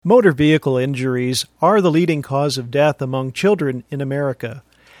Motor vehicle injuries are the leading cause of death among children in America.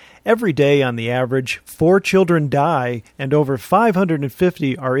 Every day, on the average, 4 children die and over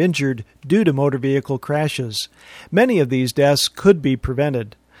 550 are injured due to motor vehicle crashes. Many of these deaths could be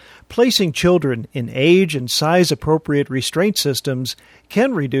prevented. Placing children in age and size-appropriate restraint systems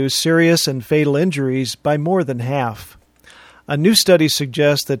can reduce serious and fatal injuries by more than half. A new study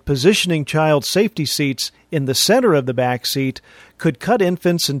suggests that positioning child safety seats in the center of the back seat could cut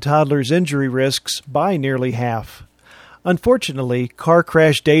infants and toddlers' injury risks by nearly half. Unfortunately, car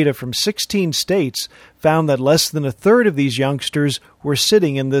crash data from 16 states found that less than a third of these youngsters were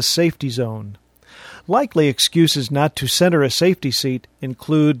sitting in this safety zone. Likely excuses not to center a safety seat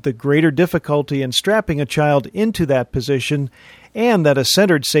include the greater difficulty in strapping a child into that position and that a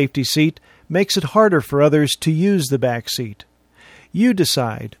centered safety seat makes it harder for others to use the back seat. You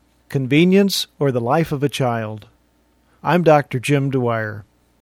decide, convenience or the life of a child. I'm Dr. Jim Dwyer.